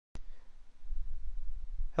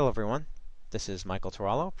Hello everyone, this is Michael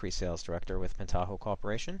Torallo, Pre-Sales Director with Pentaho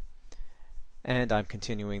Corporation, and I'm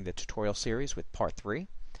continuing the tutorial series with part 3.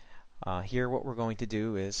 Here what we're going to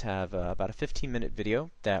do is have about a 15-minute video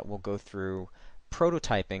that will go through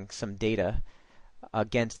prototyping some data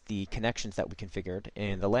against the connections that we configured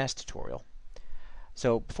in the last tutorial.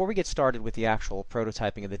 So before we get started with the actual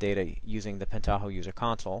prototyping of the data using the Pentaho User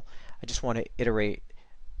Console, I just want to iterate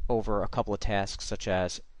over a couple of tasks such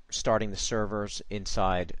as starting the servers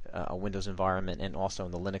inside a Windows environment and also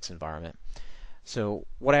in the Linux environment. So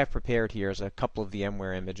what I have prepared here is a couple of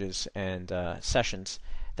VMware images and sessions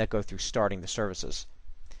that go through starting the services.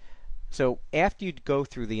 So after you go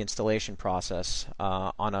through the installation process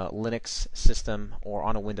on a Linux system or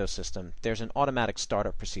on a Windows system, there's an automatic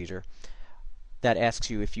startup procedure that asks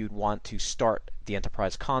you if you'd want to start the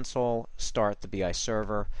Enterprise Console, start the BI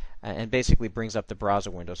server, and basically brings up the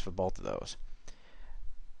browser windows for both of those.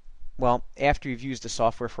 Well, after you've used the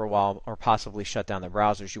software for a while or possibly shut down the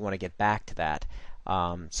browsers, you want to get back to that.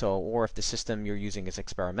 Or if the system you're using is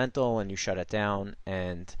experimental and you shut it down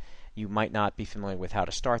and you might not be familiar with how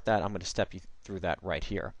to start that, I'm going to step you through that right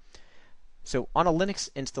here. So on a Linux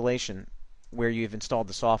installation where you've installed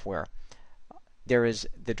the software, there is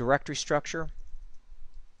the directory structure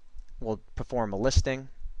will perform a listing,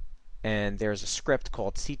 and there's a script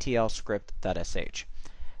called ctlscript.sh.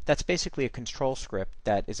 That's basically a control script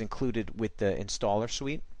that is included with the installer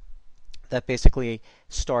suite that basically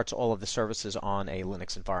starts all of the services on a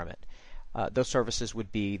Linux environment. Those services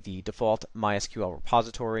would be the default MySQL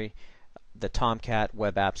repository, the Tomcat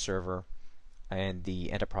web app server, and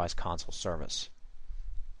the Enterprise Console service.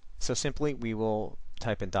 So simply we will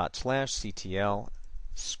type in /ctl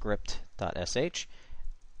script.sh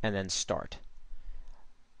and then start.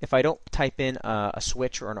 If I don't type in a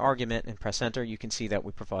switch or an argument and press enter, you can see that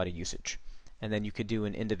we provide a usage. And then you could do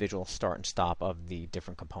an individual start and stop of the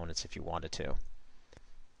different components if you wanted to.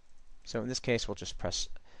 So in this case, we'll just press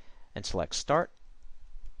and select start.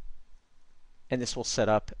 And this will set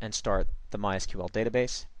up and start the MySQL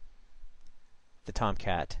database, the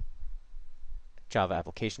Tomcat Java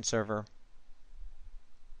application server,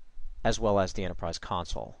 as well as the Enterprise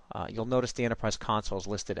Console. You'll notice the Enterprise Console is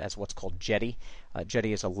listed as what's called Jetty.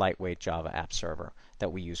 Jetty is a lightweight Java app server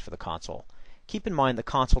that we use for the console. Keep in mind the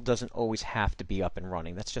console doesn't always have to be up and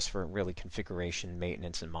running. That's just for really configuration,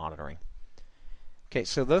 maintenance, and monitoring. Okay,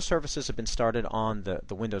 so those services have been started on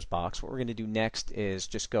the Windows box. What we're going to do next is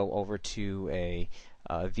just go over to a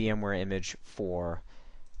VMware image for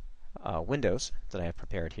Windows that I have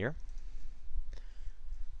prepared here.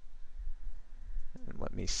 And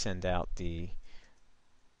let me send out the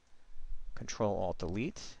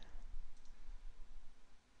Control-Alt-Delete.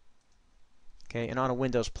 Okay, and on a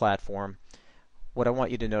Windows platform, what I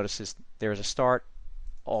want you to notice is there's a Start,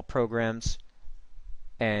 All Programs,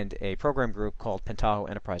 and a program group called Pentaho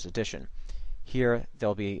Enterprise Edition. Here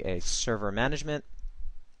there'll be a server management,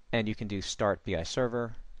 and you can do Start BI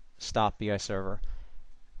Server, Stop BI Server,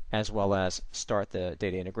 as well as start the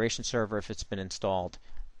data integration server if it's been installed,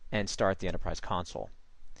 and start the Enterprise Console.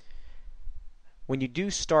 When you do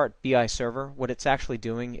start BI Server, what it's actually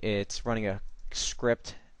doing, it's running a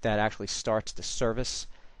script that actually starts the service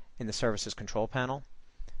in the services control panel.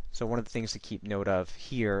 So one of the things to keep note of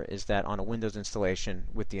here is that on a Windows installation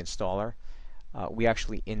with the installer, we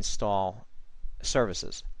actually install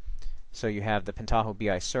services. So you have the Pentaho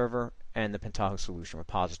BI Server and the Pentaho Solution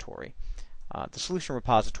Repository. The solution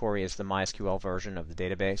repository is the MySQL version of the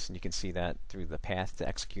database, and you can see that through the path to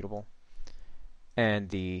executable. And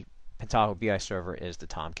the Pentaho BI server is the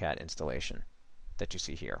Tomcat installation that you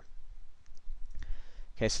see here.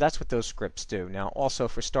 Okay, so that's what those scripts do. Now, also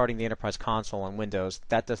for starting the Enterprise Console on Windows,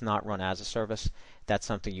 that does not run as a service. That's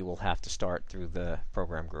something you will have to start through the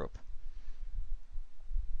program group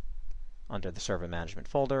under the Server Management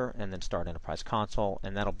folder, and then start Enterprise Console,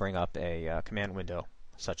 and that'll bring up a command window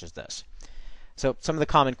such as this. So some of the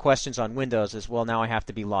common questions on Windows is, well, now I have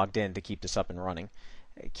to be logged in to keep this up and running.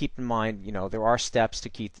 Keep in mind, there are steps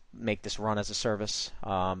to make this run as a service,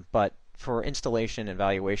 but for installation and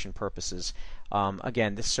evaluation purposes,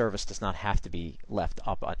 again, this service does not have to be left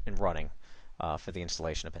up and running for the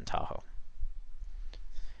installation of Pentaho.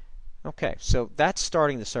 Okay, so that's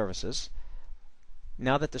starting the services.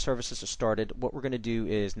 Now that the services are started, what we're going to do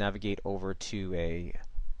is navigate over to a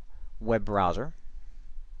web browser.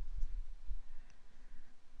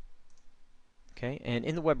 Okay, and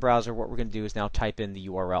in the web browser, what we're going to do is now type in the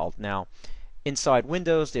URL. Now, inside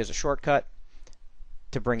Windows, there's a shortcut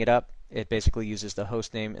to bring it up. It basically uses the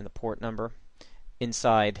host name and the port number.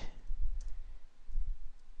 Inside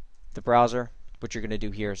the browser, what you're going to do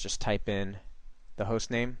here is just type in the host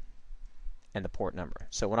name and the port number.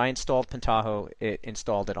 So when I installed Pentaho, it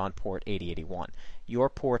installed it on port 8081. Your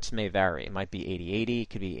ports may vary. It might be 8080, it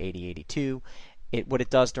could be 8082. What it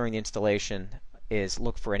does during the installation is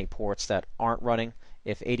look for any ports that aren't running.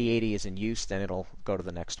 If 8080 is in use, then it'll go to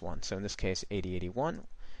the next one. So in this case, 8081,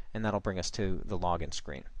 and that'll bring us to the login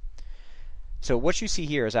screen. So what you see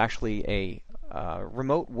here is actually a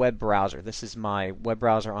remote web browser. This is my web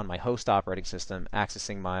browser on my host operating system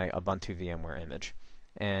accessing my Ubuntu VMware image.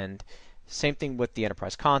 And same thing with the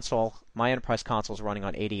Enterprise Console. My Enterprise Console is running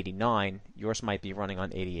on 8089. Yours might be running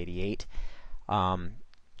on 8088.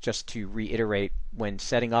 Just to reiterate, when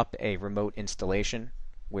setting up a remote installation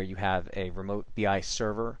where you have a remote BI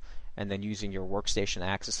server and then using your workstation to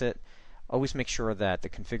access it, always make sure that the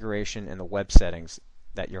configuration and the web settings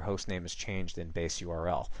that your host name is changed in base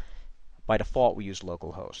URL. By default, we use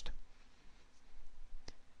localhost.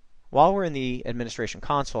 While we're in the administration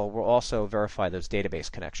console, we'll also verify those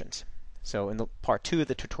database connections. So in the part 2 of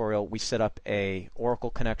the tutorial, we set up a Oracle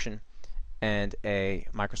connection and a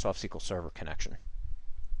Microsoft SQL Server connection.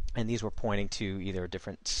 And these were pointing to either a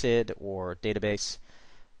different SID or database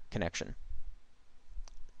connection.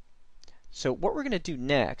 So what we're going to do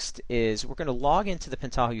next is we're going to log into the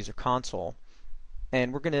Pentaho user console,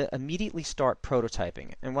 and we're going to immediately start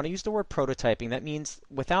prototyping. And when I use the word prototyping, that means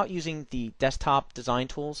without using the desktop design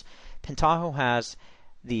tools, Pentaho has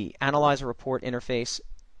the Analyzer Report interface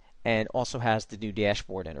and also has the new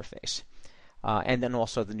dashboard interface. And then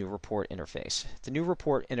also the new report interface. The new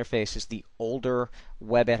report interface is the older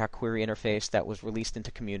web ad hoc query interface that was released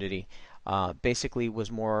into community. Basically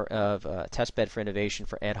was more of a testbed for innovation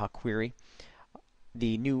for ad hoc query.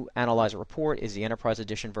 The new Analyzer Report is the Enterprise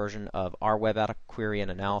Edition version of our web ad hoc query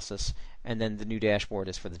and analysis, and then the new dashboard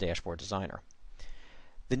is for the dashboard designer.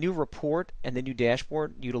 The new report and the new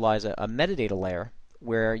dashboard utilize a metadata layer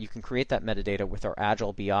where you can create that metadata with our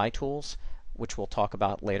Agile BI tools, which we'll talk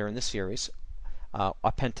about later in the series, or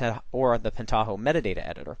the Pentaho metadata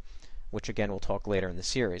editor, which again we'll talk later in the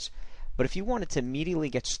series. But if you wanted to immediately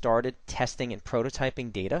get started testing and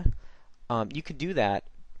prototyping data, you could do that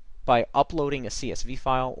by uploading a CSV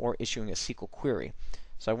file or issuing a SQL query.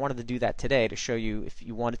 So I wanted to do that today to show you, if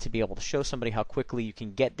you wanted to be able to show somebody how quickly you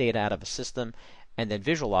can get data out of a system and then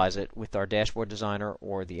visualize it with our dashboard designer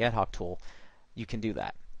or the ad hoc tool, you can do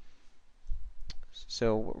that.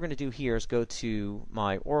 So what we're going to do here is go to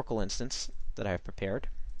my Oracle instance that I have prepared,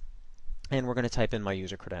 and we're going to type in my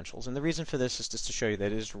user credentials. And the reason for this is just to show you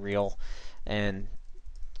that it is real and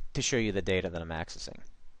to show you the data that I'm accessing.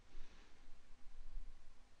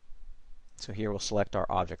 So here we'll select our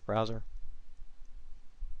object browser.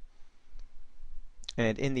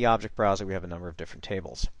 And in the object browser we have a number of different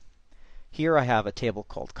tables. Here I have a table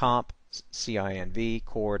called comp, CINV,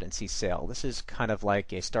 chord, and CSAIL. This is kind of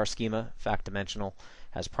like a star schema, fact dimensional,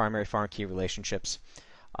 has primary foreign key relationships.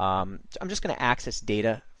 I'm just going to access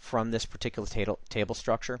data from this particular table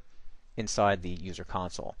structure inside the user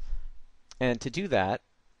console. And to do that,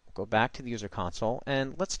 we'll go back to the user console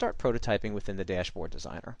and let's start prototyping within the dashboard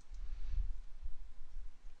designer.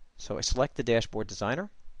 So I select the dashboard designer,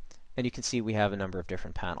 and you can see we have a number of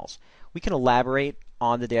different panels. We can elaborate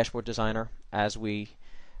on the dashboard designer as we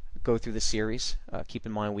go through the series. Keep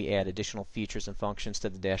in mind we add additional features and functions to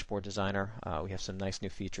the dashboard designer. We have some nice new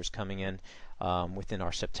features coming in within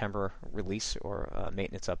our September release or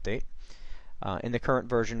maintenance update. In the current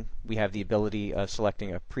version, we have the ability of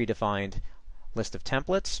selecting a predefined list of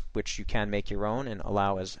templates, which you can make your own and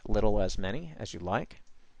allow as little as many as you like,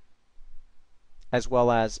 as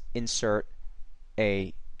well as insert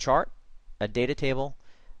a chart, a data table,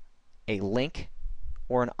 a link,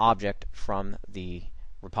 or an object from the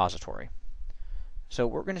repository. So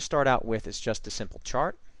what we're going to start out with is just a simple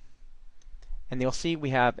chart, and you'll see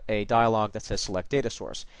we have a dialog that says select data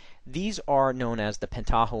source. These are known as the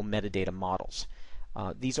Pentaho metadata models.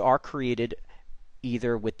 These are created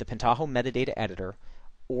either with the Pentaho metadata editor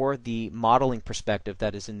or the modeling perspective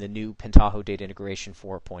that is in the new Pentaho Data Integration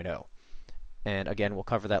 4.0. And again, we'll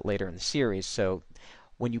cover that later in the series. So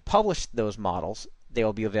when you publish those models, they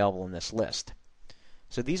will be available in this list.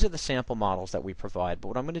 So these are the sample models that we provide. But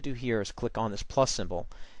what I'm going to do here is click on this plus symbol,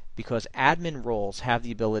 because admin roles have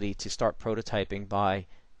the ability to start prototyping by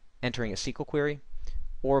entering a SQL query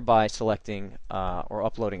or by selecting or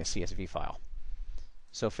uploading a CSV file.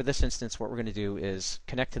 So for this instance, what we're going to do is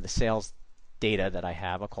connect to the sales data that I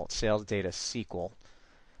have. I'll call it sales data SQL.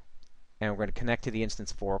 And we're going to connect to the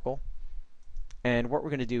instance of Oracle. And what we're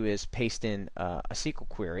going to do is paste in a SQL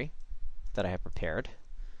query that I have prepared.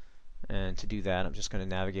 And to do that, I'm just going to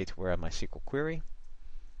navigate to where I have my SQL query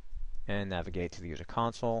and navigate to the user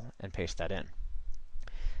console and paste that in.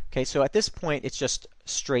 Okay, so at this point it's just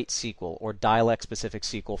straight SQL or dialect-specific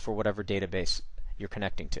SQL for whatever database you're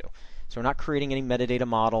connecting to. So we're not creating any metadata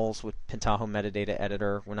models with Pentaho Metadata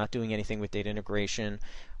Editor. We're not doing anything with data integration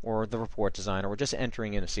or the report designer. We're just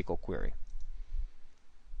entering in a SQL query.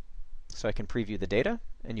 So I can preview the data,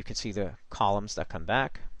 and you can see the columns that come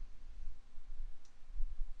back.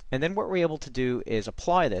 And then what we're able to do is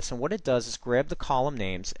apply this, and what it does is grab the column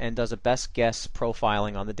names and does a best guess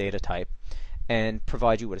profiling on the data type and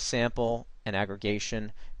provide you with a sample, an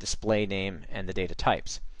aggregation, display name, and the data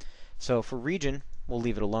types. So for region, we'll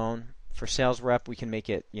leave it alone. For sales rep, we can make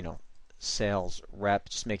it, sales rep,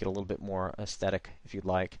 just make it a little bit more aesthetic if you'd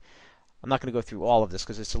like. I'm not going to go through all of this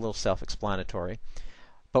because it's a little self-explanatory.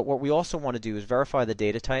 But what we also want to do is verify the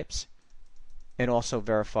data types and also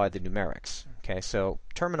verify the numerics. Okay, so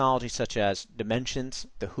terminology such as dimensions,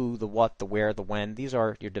 the who, the what, the where, the when, these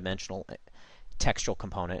are your dimensional textual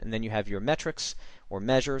component. And then you have your metrics or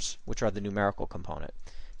measures, which are the numerical component.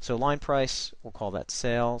 So line price, we'll call that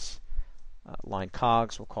sales. Line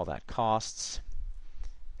COGS, we'll call that costs.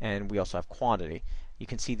 And we also have quantity. You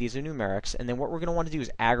can see these are numerics. And then what we're going to want to do is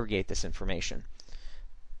aggregate this information.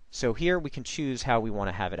 So here we can choose how we want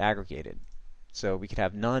to have it aggregated. So we could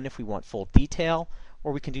have none if we want full detail,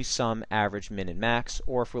 or we can do sum, average, min, and max,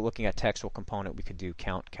 or if we're looking at textual component, we could do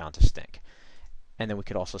count, count distinct. And then we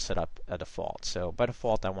could also set up a default. So by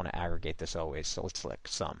default, I want to aggregate this always, so let's select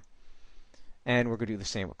sum. And we're going to do the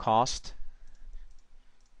same with cost.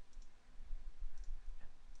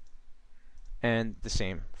 And the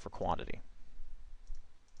same for quantity.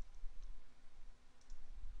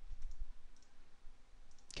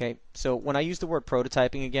 Okay, so when I use the word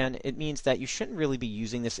prototyping again, it means that you shouldn't really be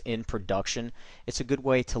using this in production. It's a good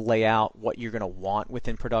way to lay out what you're going to want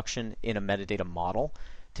within production in a metadata model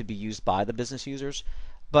to be used by the business users.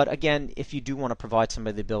 But again, if you do want to provide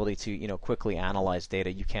somebody the ability to quickly analyze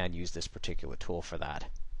data, you can use this particular tool for that.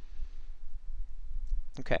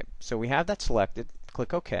 Okay, so we have that selected.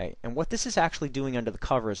 Click OK. And what this is actually doing under the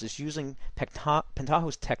covers is using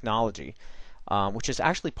Pentaho's technology, which is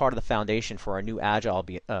actually part of the foundation for our new Agile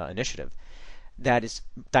initiative, that is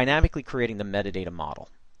dynamically creating the metadata model.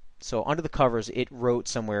 So under the covers, it wrote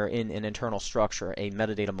somewhere in an internal structure a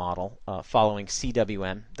metadata model following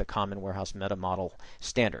CWM, the Common Warehouse Meta Model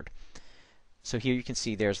standard. So here you can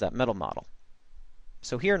see there's that meta model.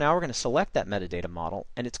 So here now we're going to select that metadata model,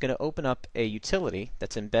 and it's going to open up a utility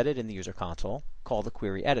that's embedded in the user console called the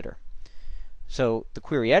Query Editor. So the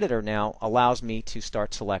Query Editor now allows me to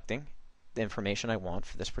start selecting the information I want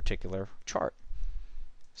for this particular chart.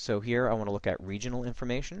 So here I want to look at regional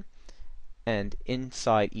information, and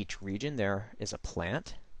inside each region there is a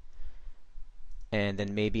plant. And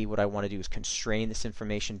then maybe what I want to do is constrain this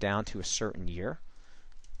information down to a certain year.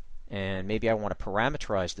 And maybe I want to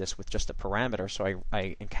parameterize this with just a parameter, so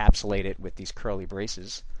I encapsulate it with these curly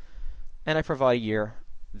braces. And I provide a year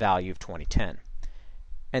value of 2010.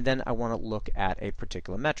 And then I want to look at a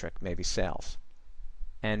particular metric, maybe sales,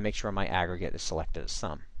 and make sure my aggregate is selected as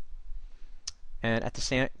sum. And at the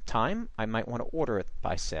same time, I might want to order it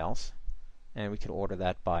by sales, and we can order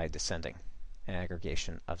that by descending,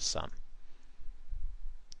 aggregation of sum.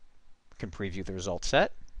 We can preview the result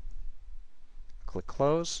set. Click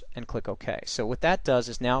Close, and click OK. So what that does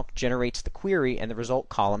is now generates the query and the result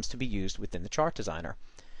columns to be used within the Chart Designer.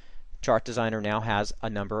 Chart Designer now has a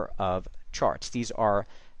number of charts. These are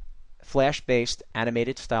Flash-based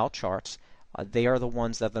animated style charts. They are the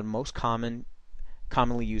ones that are the most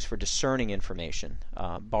commonly used for discerning information,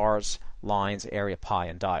 bars, lines, area, pie,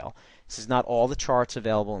 and dial. This is not all the charts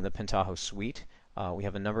available in the Pentaho suite. We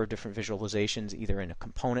have a number of different visualizations, either in a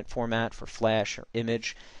component format for Flash or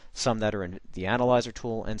image, some that are in the Analyzer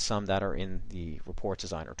tool, and some that are in the Report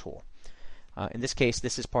Designer tool. In this case,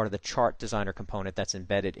 this is part of the Chart Designer component that's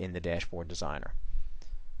embedded in the Dashboard Designer.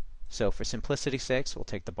 So for simplicity's sake, we'll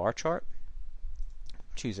take the bar chart,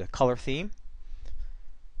 choose a color theme,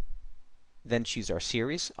 then choose our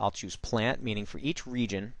series. I'll choose plant, meaning for each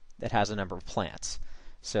region that has a number of plants.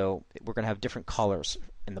 So we're going to have different colors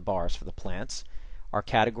in the bars for the plants. Our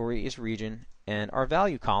category is region, and our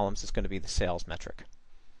value columns is going to be the sales metric.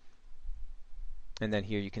 And then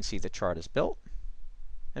here you can see the chart is built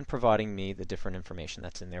and providing me the different information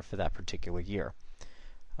that's in there for that particular year.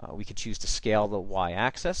 We could choose to scale the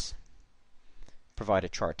y-axis, provide a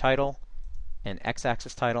chart title, an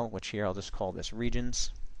x-axis title, which here I'll just call this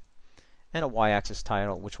regions, and a y-axis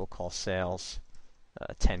title, which we'll call sales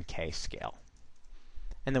 10K scale.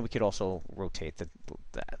 And then we could also rotate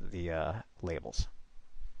the labels.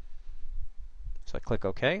 So I click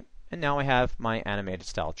OK, and now I have my animated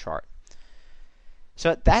style chart.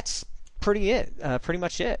 So that's pretty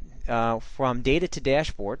much it. from data to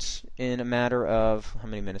dashboards in a matter of, how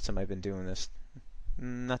many minutes have I been doing this?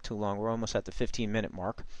 Not too long. We're almost at the 15-minute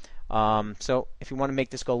mark. So if you want to make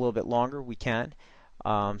this go a little bit longer, we can.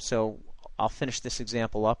 So I'll finish this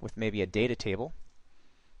example up with maybe a data table.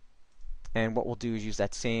 And what we'll do is use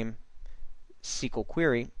that same SQL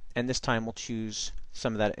query, and this time we'll choose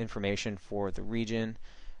some of that information for the region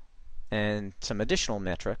and some additional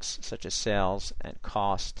metrics such as sales and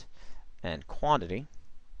cost and quantity.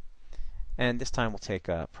 And this time we'll take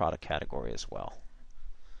a product category as well.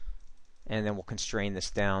 And then we'll constrain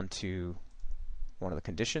this down to one of the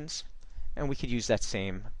conditions, and we could use that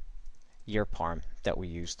same year parm that we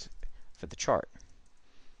used for the chart.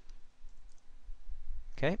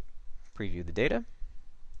 Okay, preview the data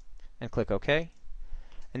and click OK.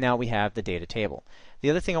 And now we have the data table. The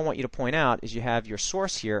other thing I want you to point out is you have your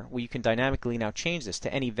source here where you can dynamically now change this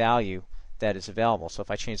to any value that is available. So if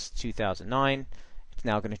I change this to 2009, it's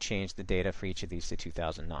now going to change the data for each of these to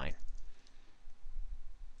 2009.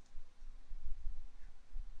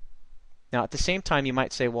 Now at the same time you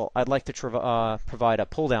might say, well, I'd like to provide a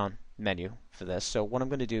pull-down menu for this. So what I'm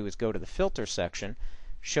going to do is go to the filter section,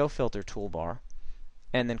 show filter toolbar,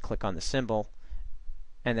 and then click on the symbol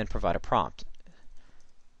and then provide a prompt.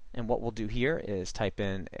 And what we'll do here is type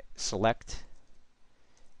in select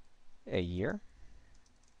a year.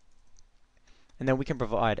 And then we can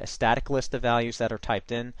provide a static list of values that are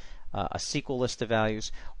typed in, a SQL list of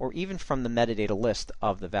values, or even from the metadata list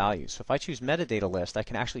of the values. So if I choose metadata list, I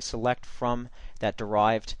can actually select from that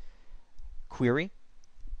derived query,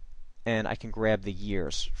 and I can grab the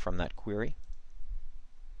years from that query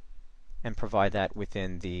and provide that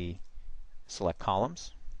within the select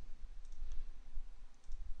columns.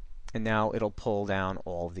 And now it'll pull down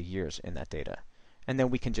all of the years in that data. And then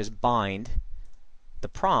we can just bind the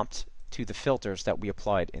prompt to the filters that we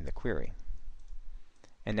applied in the query.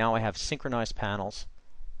 And now I have synchronized panels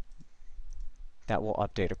that will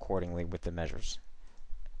update accordingly with the measures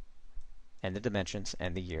and the dimensions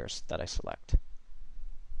and the years that I select.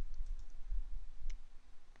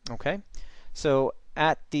 Okay, so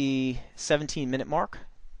at the 17-minute mark,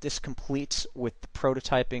 this completes with the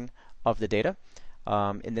prototyping of the data.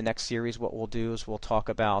 In the next series, what we'll do is we'll talk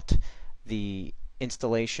about the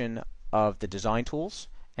installation of the design tools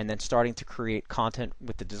and then starting to create content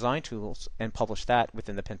with the design tools and publish that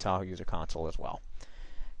within the Pentaho User Console as well.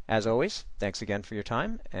 As always, thanks again for your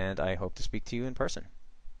time, and I hope to speak to you in person.